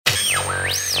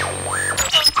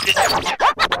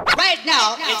Right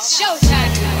now, it's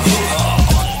showtime.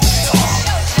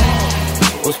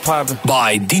 What's poppin'?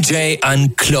 By DJ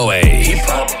Ankloe.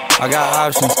 I got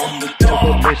options.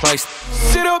 Bitch, like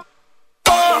sit up.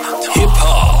 Hip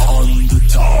hop on the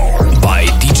top. By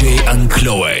DJ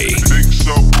Ankloe. Big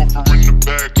subwoofer in the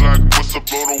back, like what's up,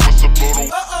 Lodo? What's up,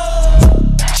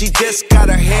 Lodo? She just got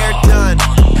her hair done.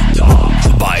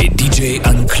 By DJ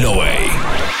Ankloe.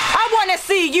 I wanna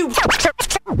see you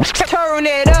turn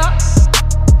it up.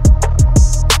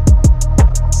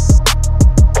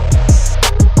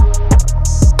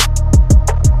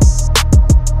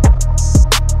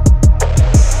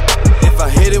 If I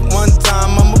hit it one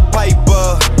time, I'm a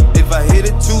piper. If I hit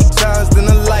it two times, then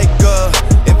I like her.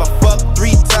 If I fuck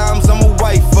three times, I'm a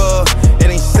wifer. It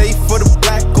ain't safe for the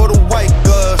black or the white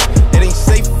girls. It ain't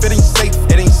safe, it ain't safe,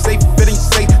 it ain't safe, it ain't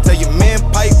safe. Tell your man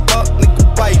pipe up,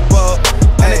 nigga pipe up.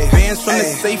 And advance from the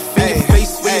safe in your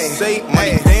face when you say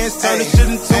money dance, turn the shit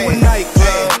into a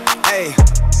nightclub.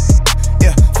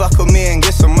 Yeah, fuck with me and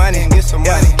get some money, get some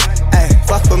money. Ay,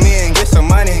 fuck with me and get some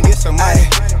money, get some money.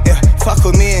 Yeah, fuck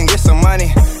with me and get some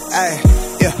money. Ay,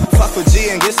 yeah, fuck with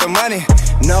G and get some money.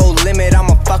 No limit,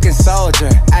 I'm a fucking soldier.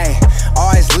 Ay,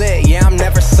 always lit, yeah, I'm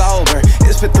never sober.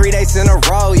 It's for 3 days in a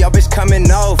row, yo bitch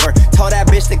coming over. Told that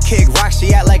bitch to kick rock,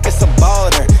 she act like it's a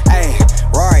boulder. Ay,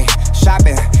 Rory,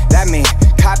 shopping, that mean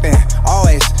copping,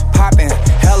 always popping,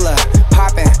 hella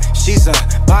popping. She's a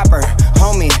bopper,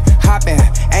 homie, hopping,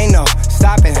 ain't no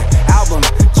stopping. Album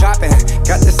dropping,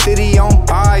 got the city on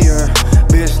fire.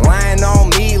 Bitch lying on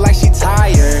me like she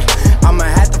tired. I'ma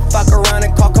have to fuck around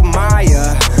and call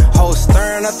Kamaya. Ho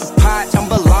stirring up the pot,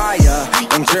 jambalaya.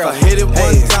 And If I hit it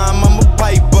one time, I'm a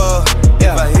piper.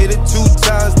 If I hit it two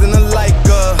times, then I like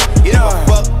her. If I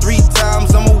fuck three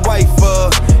times, I'm a wifer.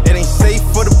 It ain't safe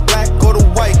for the black or the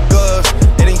white girls.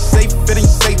 It ain't safe, it ain't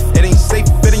safe, it ain't safe,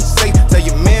 it ain't safe. Tell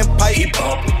your man pipe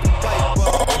up.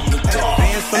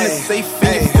 Dance from the safe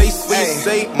in your face when you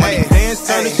say money dance,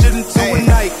 turn the shit into a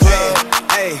nightclub.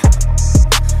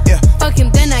 Yeah. Fuck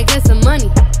him, then I get some money.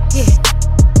 Yeah.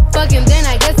 Fuck him, then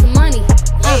I get some money.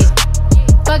 Yeah.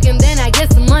 Fuck him, then I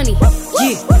get some money.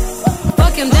 Yeah.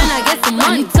 Fuck him, then I get some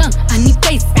money. I need tongue, I need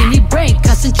face, I need brain,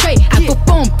 concentrate. Apple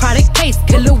phone, product case,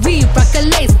 killer weed, rock a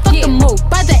lace. Fuck the move,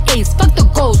 buy the ace, fuck the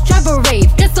goals, drive a rave.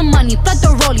 Get some money, fuck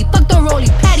the rollie,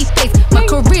 patty face. My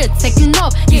career taking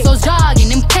off, these hoes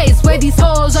jogging in place. Where these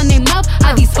hoes on their mouth,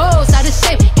 are these hoes out of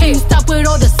shape? Can you stop with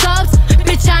all the subs?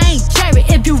 Bitch, I ain't Jerry.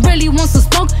 If you really want some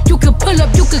smoke, you can pull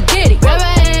up, you can get it. Grab a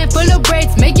hand full of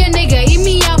braids, make your nigga eat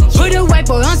me out. Put a white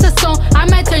boy on the song, I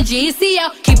might turn GEC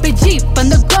out. Keep it G, from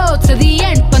the go to the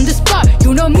end, from the start.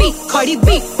 You know me, Cardi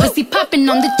B, pussy popping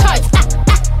on the charts.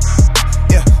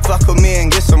 Yeah, fuck with me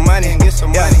and get some money, get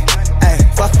some money. Ay,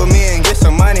 fuck with me and get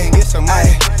some money, get some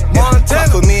money. Yeah,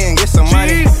 fuck with me and get some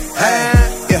money.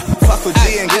 Ay, yeah, fuck with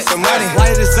G and get some money.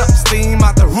 Lighters up, steam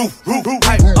out the roof,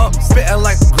 pipe up, spitting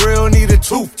like the grill need a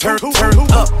tooth. Turn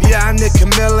up, yeah, I need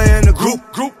Camilla in the group.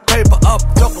 Paper up,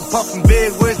 double puffin'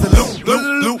 big, where's the loot?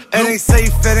 It ain't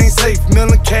safe,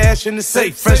 million cash in the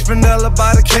safe. Fresh vanilla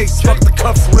by the case, fuck the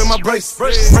cuffs with my brace.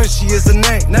 Frenchie is the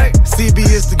name, CB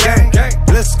is the gang.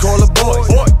 Let's call a boy,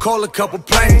 call a couple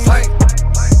planes.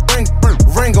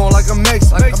 Ring on like a mace,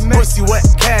 pussy wet,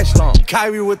 cash long.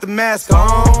 Kyrie with the mask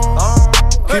on.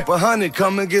 Keep 100,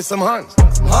 come and get some hunts.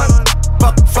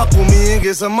 Fuck with me and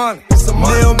get some money.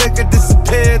 They'll make it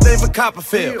disappear, David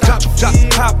Copperfield.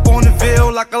 Chop on the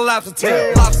veil like a lobster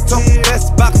tail. Lobster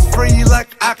best box free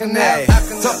like I can have.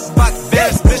 Talk about the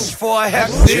best bitch for a half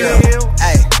deal.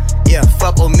 Ay, yeah,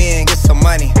 fuck with me and get some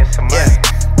money.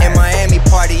 Yeah, in Miami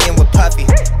partying with Puffy.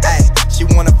 Ay, she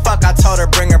wanna fuck, I told her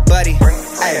bring her buddy.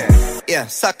 Ay, yeah,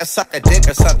 suck a dick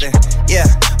or something. Yeah,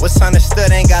 what's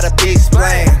understood ain't gotta be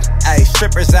explained. Ay,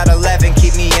 strippers at 11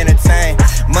 keep me entertained.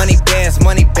 Money bands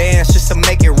just to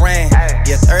make it rain.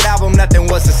 Yeah, third album nothing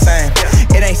was the same.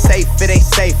 It ain't safe,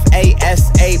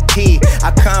 ASAP.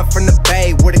 I come from the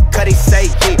Bay where the cutty say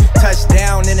G.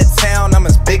 Touchdown in the town, I'm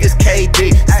as big as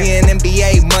KD. Seeing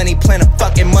NBA money, playing a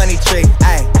fucking money tree.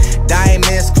 Ay,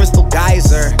 diamonds, crystal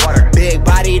geyser. Big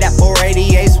body, that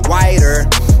 488's wider.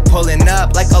 Pulling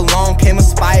up like along came a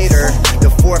spider. The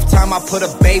fourth time I put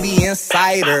a baby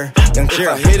inside her. If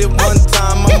I hit it one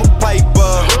time, I'm a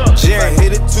piper. If I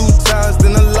hit it two times,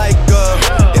 then I like her.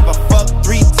 If I fuck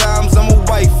three times, I'm a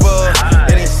wifer.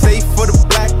 It ain't safe for the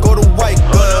black or the white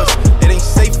girls. It ain't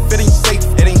safe, it ain't safe,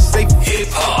 it ain't safe. Hip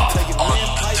hop on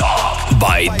top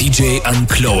by DJ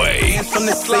Ankloe. From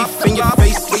the safe in your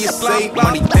face where you say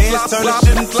money dance, turn the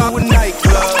shit into a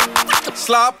nightclub.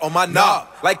 Slop on my knob,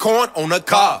 like corn on a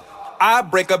cob. I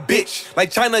break a bitch like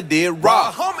China did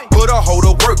Rob. Put her hoe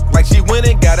to work like she went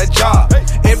and got a job.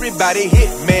 Every everybody hit,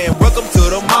 man. Welcome to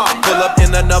the mall. Pull up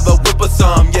in another whip or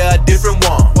some, yeah, a different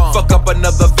one. Fuck up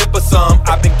another vip or some,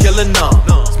 I've been killing them.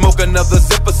 Smoke another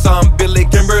zip or some, Billy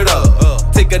Kimbered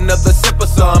up. Take another sip or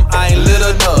some, I ain't lit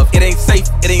enough. It ain't safe,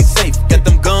 it ain't safe. Got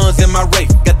them guns in my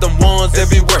race, got them ones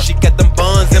everywhere. She got them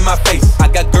buns in my face. I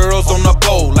got girls on the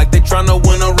pole like they tryna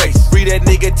win a race. Free that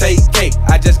nigga, take cake,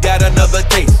 I just got another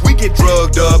case. We get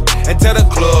drugged up and tear the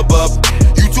club up.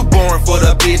 You too boring for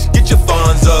the bitch, get your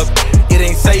funds up. It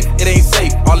ain't safe, it ain't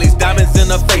safe. All these diamonds in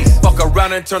her face. Fuck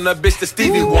around and turn the bitch to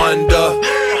Stevie Wonder.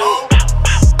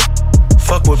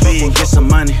 Fuck with B and get some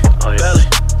money.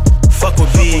 Fuck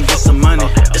with B and get some money.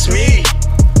 It's me.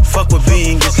 Fuck with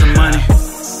B and get some money.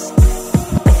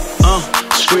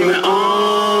 Screaming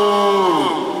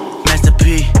Master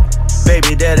P.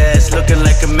 Baby, that ass looking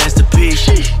like a masterpiece.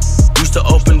 Used to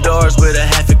open doors with a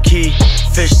half a key.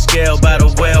 Fish scale by the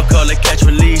whale, call it catch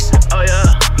release.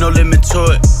 No limit to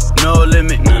it, no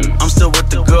limit. I'm still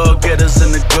with the go-getters and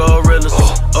the gorillas.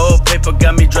 Old paper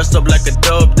got me dressed up like a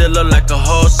dope dealer, like a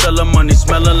wholesaler. Money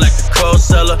smelling like a cold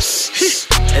seller.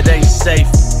 It ain't safe.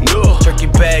 No. Turkey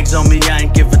bags on me, I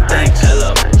ain't giving thanks.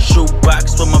 Hello.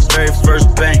 Shoebox with my very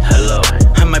first bank. Hello.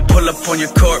 I might pull up on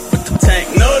your court with the tank.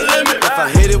 No limit. If I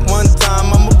hit it one time,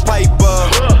 I'm a piper.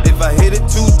 If I hit it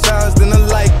 2 times, then I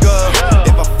like her.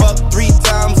 If I fuck 3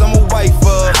 times, I'm a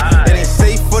wifer. It ain't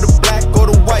safe for the black or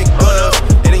the white girl.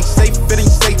 It ain't safe, it ain't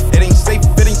safe, it ain't safe,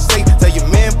 it ain't safe. Tell your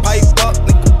man pipe up,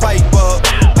 nigga pipe up.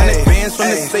 And the bands from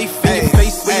the safe in your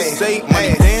face when you say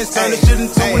money dance, turn the shit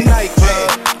into a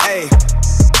nightclub.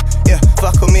 Yeah,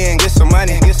 fuck with me and get some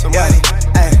money, get some money.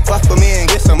 Fuck with me and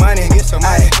get some money, get some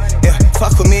money. Yeah,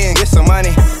 fuck with me and get some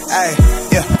money.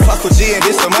 Yeah, fuck with G and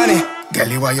get some money.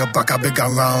 Girlie, why your back a big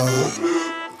around?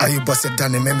 Are you busted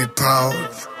down and make me proud?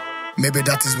 Maybe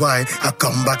that is why I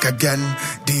come back again.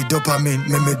 The dopamine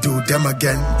make me do them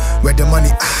again. Where the money,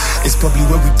 it's probably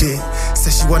where we did. Say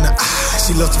she wanna,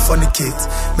 she loves to fornicate.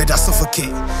 Made her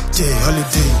suffocate, J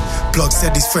Holiday. Plug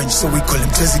said he's French, so we call him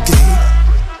Trezeguet.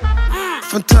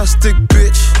 Fantastic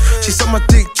bitch. She suck my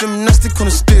dick, gymnastic on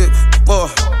a stick.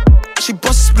 She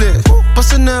bust split.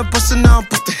 Bustin' out, bust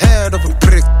the head of a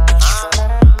brick.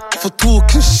 For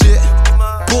talking shit.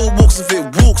 Ball walks with it,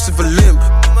 walks with a limp.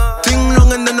 Ding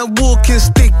long and then a walking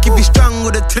stick. If he's strong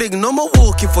with a trig, no more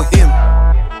walking for him.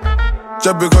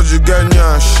 Just because you get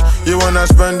nyash, you wanna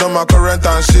spend on my current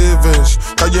and savings.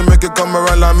 Can you make it come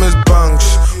around like Miss Banks?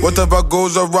 Whatever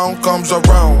goes around comes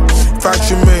around.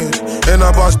 Fact you made in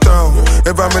a bus town.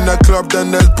 If I'm in a club, then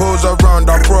they'll pose around.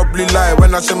 I'll probably lie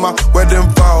when I say my wedding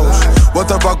vows.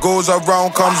 Whatever goes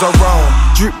around comes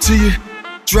around. Drip to you,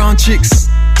 drown chicks,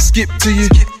 skip to you.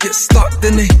 Get stuck,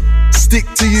 then they stick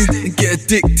to you and get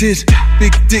addicted.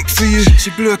 Big dick for you. She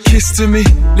blew a kiss to me,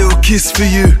 little kiss for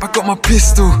you. I got my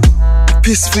pistol,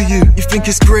 piss for you. You think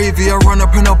it's gravy, I run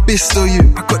up and I'll pistol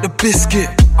you. I got the biscuit,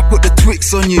 I put the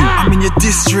Twix on you. I'm in your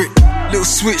district, little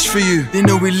switch for you. They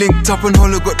know we linked up and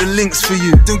Hollow got the links for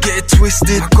you. Don't get it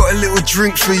twisted, I got a little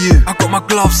drink for you. I got my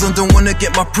gloves on, don't wanna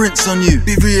get my prints on you.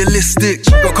 Be realistic,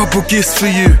 got a couple gifts for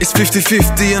you. It's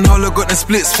 50-50 and Hollow got the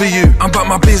splits for you. I'm about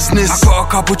my business, I got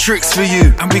a couple tricks for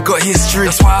you. And we got history,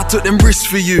 that's why I took them risks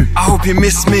for you. I hope you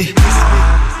miss me.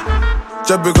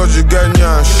 Just because you get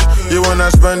nyash, you wanna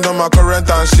spend on my current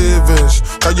and savings.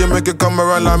 Can you make it come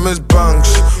around like Miss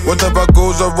Banks? Whatever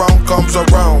goes around comes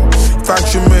around.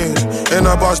 Fact you made in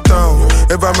a bus town.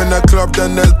 If I'm in a club,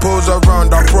 then they'll pose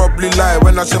around. I'll probably lie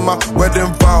when I say my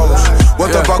wedding vows.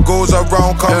 Whatever goes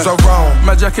around comes around.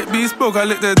 My jacket bespoke, I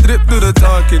let the drip do the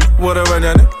talking. Water when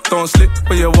you're don't slip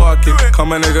when you're walking.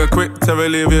 Come a nigga quick to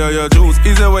relieve you of your jewels.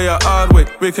 Easy way or hard way,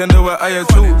 we can do it how you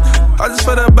choose. I just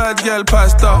for the bad girl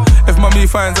pasta. If mommy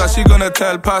finds out, she gonna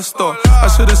tell pastor. I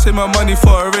should've saved my money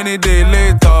for a rainy day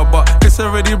later, but it's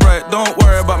already bright, don't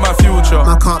worry about my future.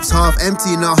 My cup's half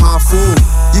empty, not half full.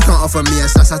 You can't offer me a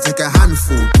slice, I take a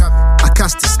handful. I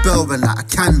cast a spell when like a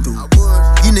candle.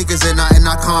 You niggas ain't nothing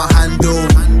I can't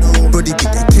handle. Brody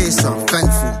big the case, I'm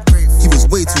thankful. He was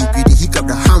way too greedy, he grabbed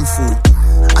a handful.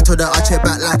 I told her I'd check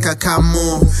back like a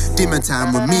camel. Demon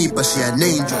time with me, but she an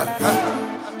angel.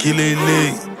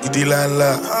 Kilele,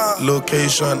 Idilala,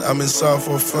 location, I'm in South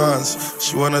of France.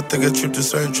 She wanna take a trip to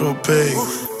Central Pay.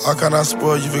 How can I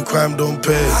spoil you if crime don't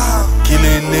pay?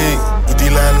 Kilele,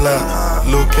 Idilala,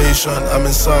 location, I'm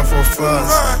in South of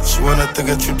France. She wanna take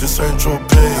a trip to Central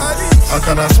Pay. How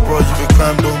can I spoil you if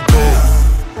crime don't pay?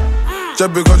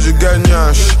 Just because you get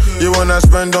nyash, you wanna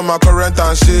spend on my current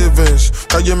and savings.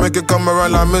 Can you make it come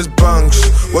around like Miss Banks?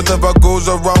 Whatever goes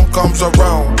around comes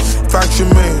around. Fact you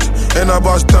made in a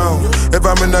bus town. If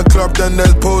I'm in a club, then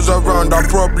they'll pose around. I'll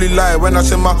probably lie when I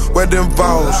say my wedding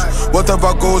vows.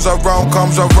 Whatever goes around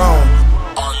comes around.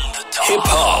 Hip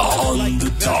Hop on the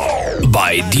Top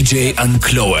by DJ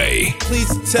Ankloe.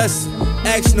 Please test,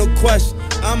 ask no question.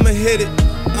 I'ma hit it,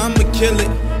 I'ma kill it.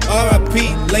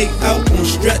 R.I.P. lay out on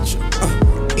stretcher.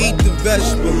 Eat the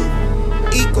vegetable.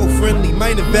 Eco-friendly,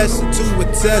 might invest into a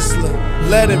Tesla.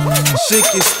 Let him shit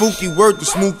get spooky, word to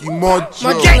Smokey more.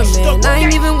 My gangster, man, I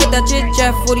ain't even with that chit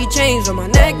chat. 40 chains on my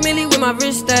neck, Millie with my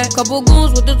wrist stack. Couple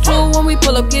goons with the tool when we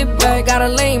pull up, get back. Got a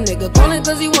lame nigga calling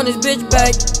cause he want his bitch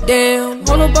back. Damn,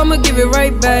 hold up, I'ma give it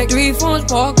right back. 3 phones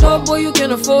parked up, boy, you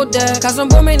can't afford that. Got some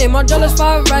boy, man, they more jealous,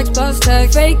 5 racks plus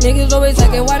tag. Fake niggas always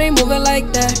hacking, why they moving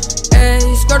like that? Ay,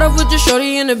 skirt off with your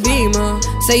shorty in the beamer.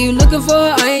 Say you looking for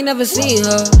her, I ain't never seen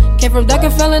her. Came from ducking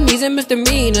felonies and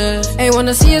misdemeanors. Ain't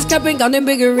wanna see us capping out in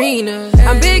big arenas.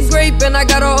 I'm big grape and I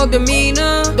got all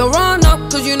demeanor. Don't run up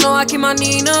cause you know I keep my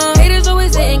Nina. Haters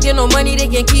always say ain't get no money, they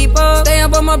can't keep up. Stay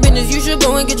up on my business, you should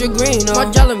go and get your green up.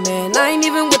 Margiela, man, I ain't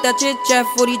even with that chit chat.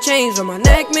 40 chains on my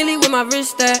neck, Millie with my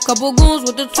wrist stack. Couple goons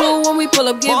with the tool when we pull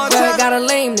up, get back. Got a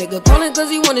lame nigga calling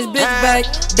cause he want his bitch back.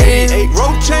 Damn. 8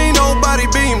 rope chain, old body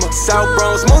beamer. South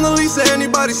Bronx, Mona Lisa,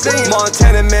 anybody seen?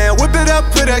 Montana man, whip it up,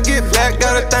 put that get back.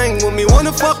 Got a thing with me,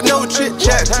 wanna fuck, no chit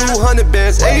chat. 200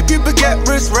 bands, 8 people get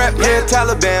wrist wrap. Yeah,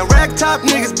 Taliban, rack top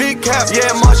niggas, big caps. Yeah,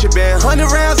 Marshall band,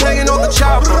 100 rounds hanging on the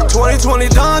chopper.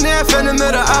 2020 done there, finna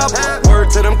middle album.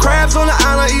 Word to them crabs on the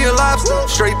island, eat a lobster.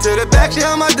 Straight to the back, she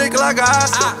on my dick like a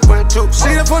hostel. Went to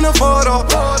see her from the photo.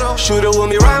 Shoot her with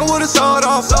me, riding with a sword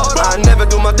off. I never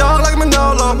do my dog like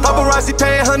Manolo. Paparazzi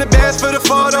paying 100 bands for the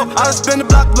photo. I spin the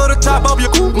block, blow the top off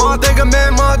your coupe. Montana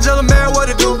man, Margiela man, what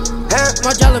it do?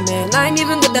 Margiela, man, I ain't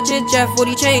even with that chit chat.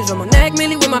 40 chains on my neck,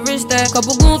 Millie with my wrist stack.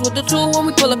 Couple goons with the tool when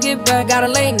we pull up, get back. Got a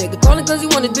lame nigga calling cause he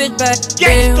want his bitch back.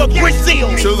 Damn.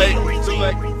 Too late.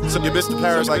 Took your bitch to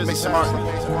Paris like Mason Martin.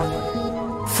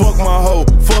 Fuck my hoe,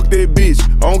 fuck that bitch.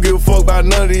 I don't give a fuck about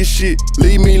none of this shit.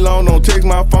 Leave me alone, don't text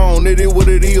my phone. It is what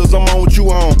it is, I'm on what you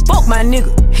on. Fuck my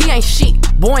nigga, he ain't shit.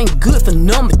 Boy ain't good for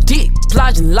number dick.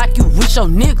 Plodging like you with your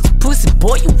niggas. Pussy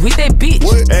boy, you with that bitch.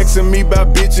 What? Asking me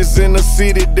about bitches in the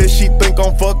city that she think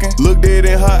I'm fucking. Look dead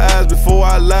in her eyes before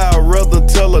I lie. I'd rather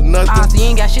tell her nothing. So you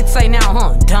ain't got shit to say now,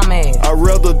 huh? Dumbass. I'd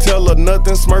rather tell her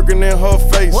nothing, smirking in her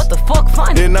face. What the fuck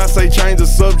funny? Then I say change the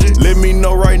subject. Let me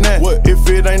know right now. What? If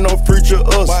it ain't no future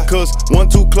us. Why? Cause 1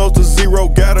 too close to 0,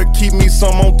 gotta keep me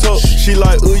some on top. She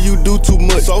like, you do too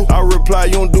much. So I reply,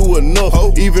 you don't do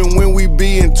enough. Even when we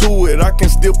be into it, I can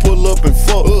still pull up and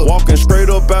fuck. Walking straight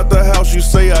up out the house, you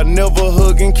say I never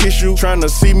hug and kiss you. Trying to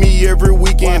see me every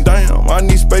weekend, damn, I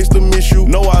need space to miss you.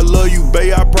 Know I love you,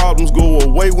 babe, our problems go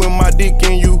away when my dick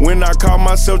in you. When I call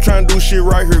myself trying to do shit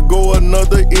right, here go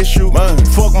another issue. Man,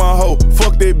 fuck my hoe,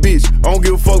 fuck that bitch. I don't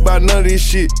give a fuck about none of this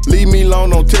shit. Leave me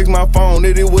alone, don't text my phone.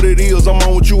 It is what it is, I'm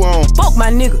on what you on. Fuck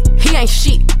my nigga, he ain't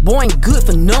shit. Boy ain't good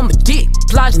for number dick.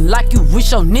 Plodging like you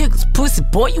with your niggas. Pussy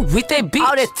boy, you with that bitch.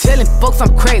 All that telling folks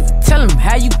I'm crazy. Tell them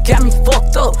how you got me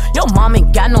fucked up. Your mom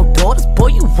ain't got no daughters. Boy,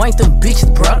 you ain't them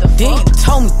bitches, brother. Then you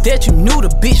told me that you knew the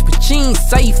bitch, but you ain't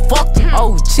say you fucked her.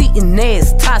 Oh, cheating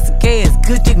ass, toxic ass,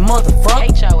 good dick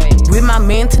motherfucker. With my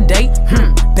man today,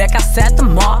 back outside the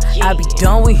mall. I be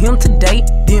done with him today,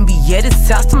 then be at his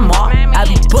house tomorrow. I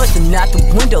be busting out the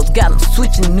windows, got him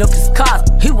switching up his cars.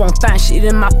 He won't find shit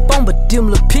in my phone, but them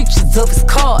little pictures of his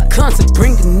card. Constant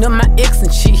bringing up my ex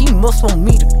and shit, he must want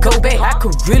me to go back. I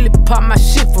could really pop my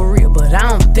shit for real, but I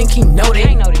don't think he know that.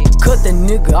 Cut that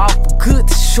nigga off for good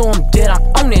to show him that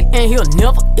I'm on it, and he'll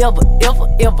never, ever, ever,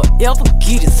 ever, ever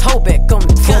get his hoe back on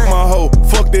the gun. Fuck my hoe,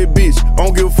 fuck that bitch. I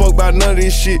don't give a fuck about none of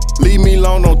this shit. Leave me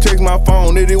alone, don't text my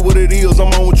phone. It is what it is, I'm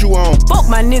on what you on. Fuck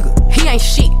my nigga, he ain't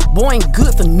shit. Boy ain't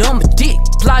good for number dick.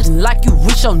 Plodging like you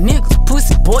with your niggas.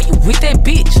 Pussy boy, you with that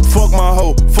bitch. Fuck my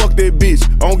hoe, fuck that bitch.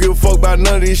 I don't give a fuck about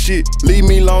none of this shit. Leave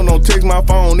me alone, don't text my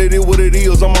phone. It is what it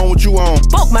is, I'm on what you on.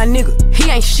 Fuck my nigga, he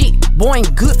ain't shit. Boy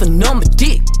ain't good for number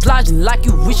dick. Plodging like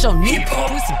you with your niggas.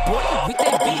 Pussy boy, you with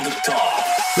that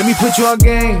bitch. Let me put you on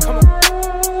game.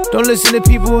 Don't listen to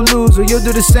people who lose or you'll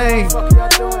do the same.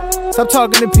 Stop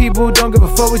talking to people who don't give a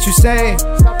fuck what you saying.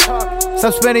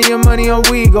 Stop spending your money on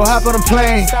weed, go hop on a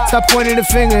plane. Stop pointing the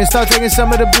finger and start taking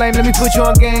some of the blame. Let me put you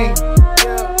on game.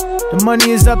 The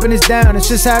money is up and it's down, it's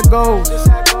just how it goes.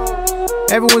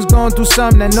 Everyone's going through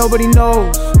something that nobody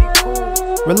knows.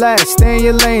 Relax, stay in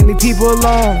your lane, leave people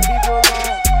alone.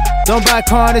 Don't buy a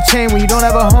car and a chain when you don't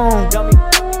have a home.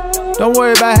 Don't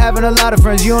worry about having a lot of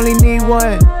friends, you only need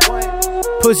one.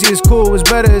 Pussy is cool, what's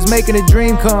better is making a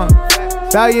dream come.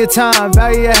 Value your time,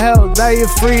 value your health, value your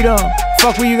freedom.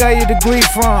 Fuck where you got your degree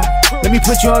from. Let me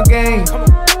put you on game.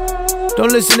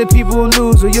 Don't listen to people who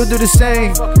lose or you'll do the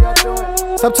same.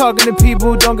 Stop talking to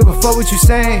people who don't give a fuck what you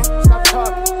saying.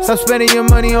 Stop spending your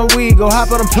money on weed, go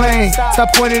hop on a plane. Stop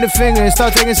pointing the finger and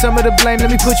start taking some of the blame.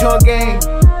 Let me put you on game.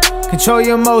 Control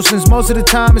your emotions, most of the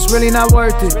time it's really not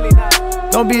worth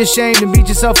it. Don't be ashamed and beat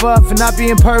yourself up for not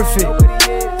being perfect.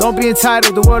 Don't be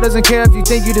entitled, the world doesn't care if you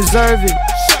think you deserve it.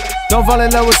 Don't fall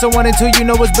in love with someone until you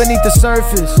know what's beneath the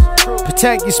surface.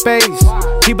 Protect your space,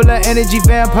 people are energy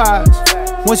vampires.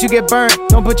 Once you get burnt,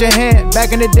 don't put your hand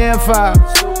back in the damn fire.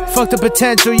 Fuck the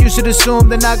potential, you should assume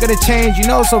they're not gonna change. You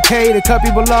know it's okay to cut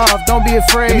people off, don't be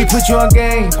afraid. Let me put you on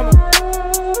game.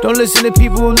 Don't listen to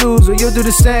people who lose or you'll do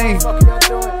the same.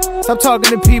 Stop talking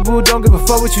to people who don't give a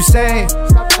fuck what you saying.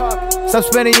 Stop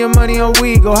spending your money on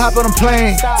weed, go hop on a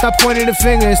plane. Stop pointing the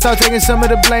finger and start taking some of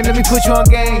the blame. Let me put you on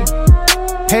game.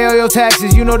 Pay all your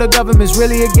taxes, you know the government's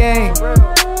really a game.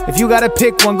 If you gotta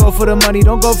pick one, go for the money,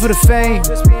 don't go for the fame.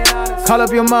 Call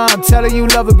up your mom, tell her you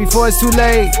love her before it's too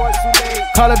late.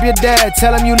 Call up your dad,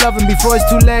 tell him you love him before it's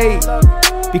too late.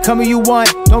 Become who you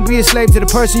want, don't be a slave to the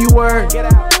person you were.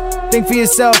 Think for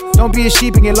yourself, don't be a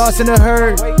sheep and get lost in the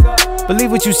herd.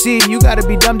 Believe what you see, you gotta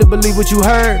be dumb to believe what you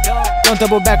heard. Don't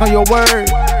double back on your word,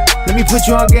 let me put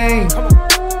you on game.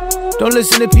 Don't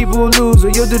listen to people who lose or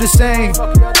you'll do the same.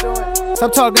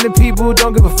 Stop talking to people who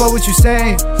don't give a fuck what you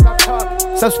saying.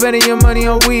 Stop spending your money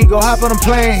on weed, go hop on a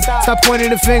plane. Stop pointing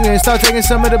the finger and start taking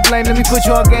some of the blame. Let me put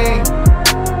you on game.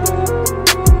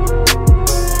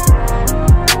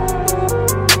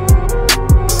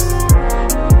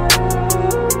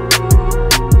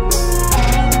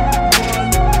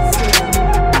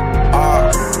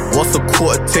 What's a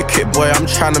quarter ticket, boy? I'm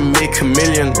tryna make $1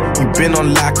 million. You been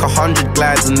on like 100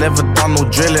 glides and never done no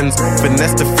drillings.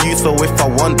 Finesse the few, so if I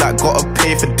want that, gotta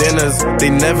pay for dinners.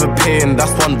 They never pay, and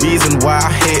that's one reason why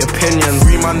I hate opinions.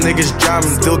 Free my niggas jam,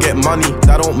 still get money,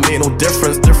 that don't make no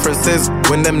difference. Difference is,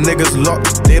 when them niggas lock,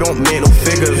 they don't make no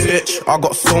figures. Bitch, I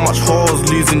got so much hoes,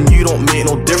 losing you don't make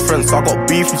no difference. I got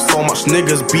beef with so much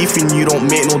niggas, beefing you don't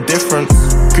make no difference.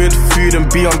 Good food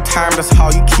and be on time, that's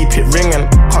how you keep it ringing.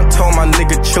 Can't tell my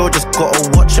nigga chill, just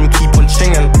gotta watch him keep on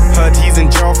chinging. Heard he's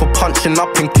in jail for punching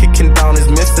up and kicking down his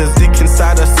missus. Dick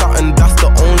inside of something, that's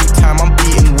the only time I'm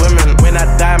beating women. When I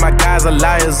die, my guys are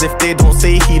liars if they don't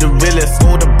say he the realest.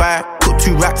 Hold the bag, put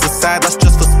 2 racks aside, that's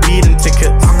just for speeding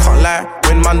tickets. I can't lie,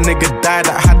 when my nigga died,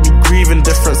 that had me grieving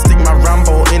different. Stick my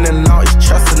Rambo in and out his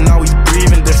chest and now he's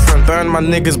breathing different. Burn my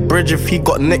nigga's bridge if he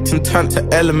got nicked and turned to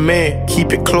LMA.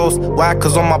 Keep it close, why?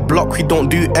 Cause on my block we don't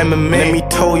do MMA. Let me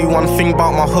tell you one thing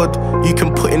about my hood, you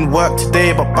can put in work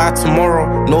today, but by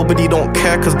tomorrow, nobody don't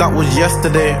care cause that was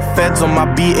yesterday. Feds on my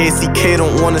BACK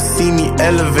don't wanna see me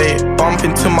elevate. Bump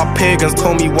into my pagans,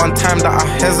 told me one time that I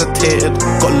hesitated.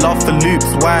 Got love for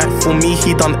Luke's wife, for me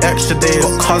he done extra days.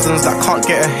 Got cousins that can't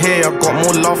get a hair, I got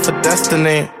more love for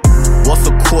destiny. What's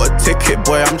a quarter ticket,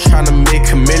 boy? I'm tryna make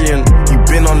 $1 million. You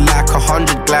been on like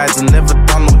 100 glides and never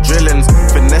done no drillings.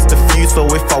 Finesse the few, so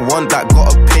if I want that,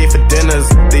 gotta pay for dinners.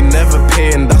 They never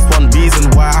pay, and that's one reason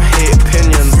why I hate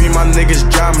opinions. Free my niggas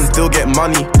jam and still get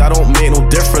money, that don't make no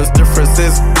difference. Difference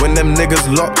is, when them niggas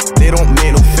lock, they don't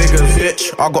make no figures.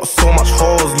 Bitch, I got so much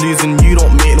hoes, losing you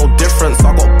don't make no difference.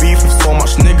 I got beef with so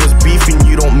much niggas, beefing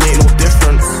you don't make no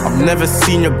difference. I've never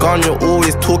seen your gun, you're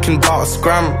always talking about a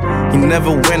scram. You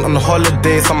never went on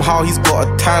holiday, somehow he's got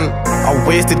a tan. I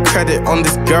wasted credit on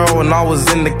this girl when I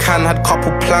was in the can. Had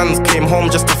couple plans, came home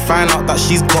just to find out that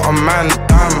she's got a man.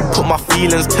 Damn, put my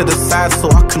feelings to the side so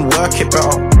I can work it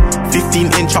better.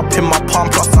 15-inch up in my palm,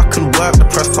 plus I can work the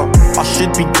presser. I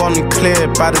should be gone and clear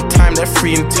by the time they're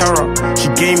free in terror. She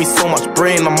gave me so much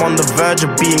brain, I'm on the verge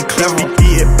of being clever.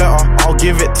 Beat it better, I'll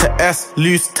give it to S.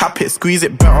 Loose, tap it, squeeze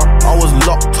it better. I was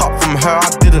locked up from her, I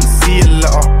didn't see a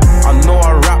letter. I know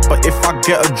I rap, but if I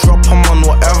get a drop, I'm on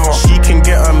whatever. She can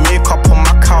get her makeup on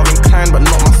my Calvin Klein, but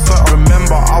not my sweater.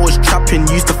 Remember, I was trapping,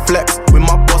 used to flex with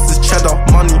my boss's cheddar.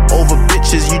 Money over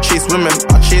bitches, you chase women,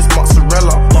 I chase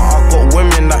mozzarella. But I got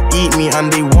women that eat me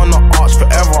and they wanna arch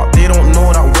forever. They don't know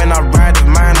that when I ride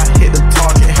with mine, I hit the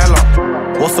target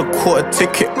hella. What's a quarter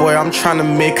ticket, boy? I'm tryna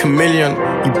make $1 million.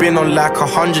 You been on like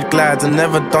 100 glides and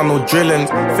never done no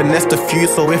drillings. Finesse the few,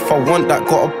 so if I want that,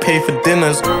 gotta pay for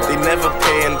dinners. They never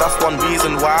pay, and that's one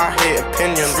reason why I hate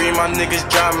opinions. Free my niggas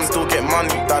jam and still get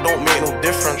money, that don't make no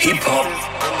difference. Hip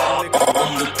hop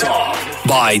on the top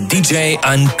by DJ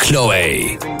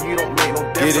Ankloe.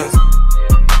 Get it?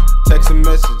 Text a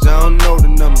message, I don't know the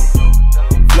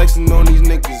number. Flexing on these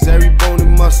niggas, every bone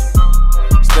and muscle.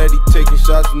 Steady taking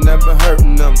shots, never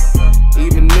hurting them.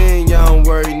 Even then, y'all don't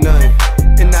worry nothing.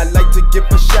 And I like to give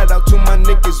a shout out to my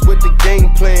niggas with the game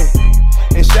plan.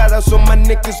 And shout outs on my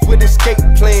niggas with escape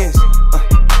plans.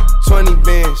 20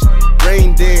 bands,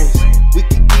 rain dance. We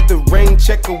can either rain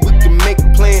check or we can make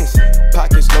plans.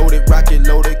 Pockets loaded, rocket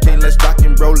loaded, can't let's rock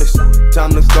and roll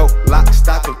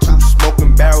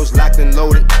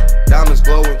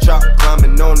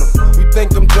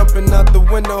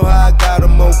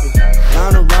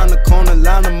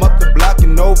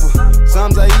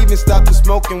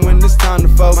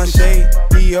Versace,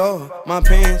 Dior, my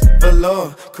pants,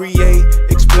 velour. Create,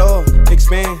 explore,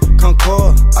 expand,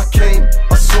 concord. I came,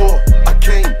 I saw, I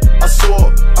came, I saw.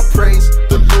 I praise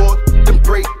the Lord, then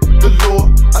break the law.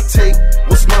 I take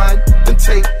what's mine, then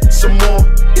take some more.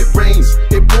 It rains,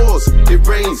 it pours, it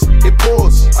rains, it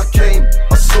pours. I came,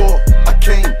 I saw, I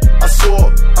came, I saw.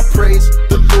 I praise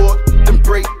the Lord, then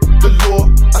break the law.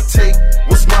 I take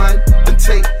what's mine, then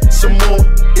take some more.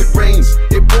 It rains,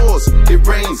 it pours, it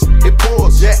rains, it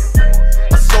pours. Yeah,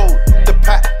 I sold the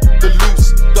pack, the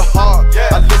loose, the hard. Yeah,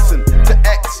 I listen to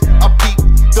X, I beat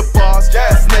the bars. Yeah,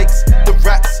 the snakes, the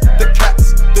rats, the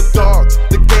cats, the dogs,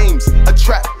 the games, a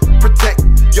trap, protect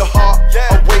your heart. Yeah,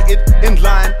 I waited in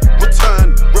line,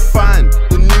 return, refine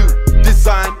the new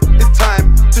design. It's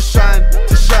time to shine,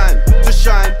 to shine, to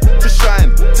shine, to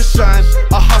shine, to shine.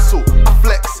 I hustle, I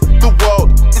flex, the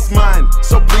world is mine.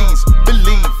 So please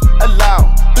believe,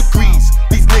 allow degrees.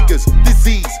 These niggas,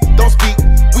 disease, don't speak,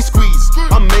 we squeeze.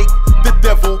 I make the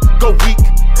devil go weak,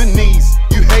 the knees.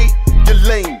 You hate, you're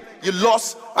lame, you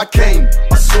lost. I came,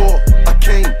 I saw, I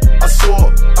came, I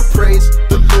saw. I praise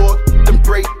the Lord, then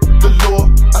break the law.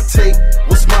 I take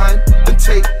what's mine, then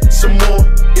take some more.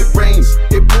 It rains,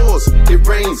 it pours, it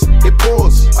rains, it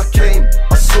pours. I came,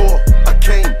 I saw, I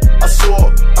came, I saw.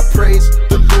 I praise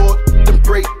the Lord, then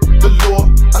break the law.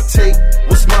 I take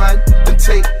what's mine, then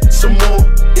take some more.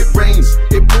 It rains,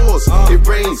 it pours, it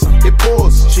rains, it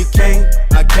pours. She came,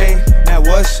 I came, now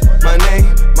what's my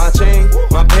name?